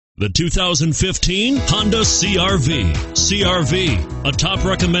The 2015 Honda CR-V. CR-V, a top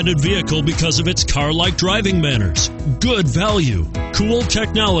recommended vehicle because of its car-like driving manners, good value, cool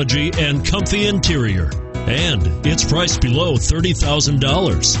technology, and comfy interior. And it's priced below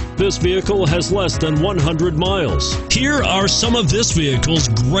 $30,000. This vehicle has less than 100 miles. Here are some of this vehicle's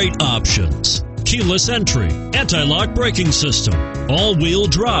great options: keyless entry, anti-lock braking system, all-wheel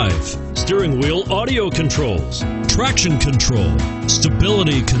drive, steering wheel audio controls, traction control,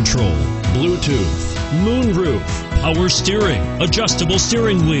 stability control, Bluetooth, moonroof, power steering, adjustable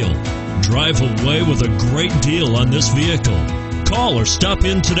steering wheel. Drive away with a great deal on this vehicle. Call or stop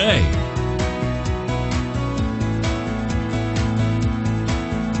in today.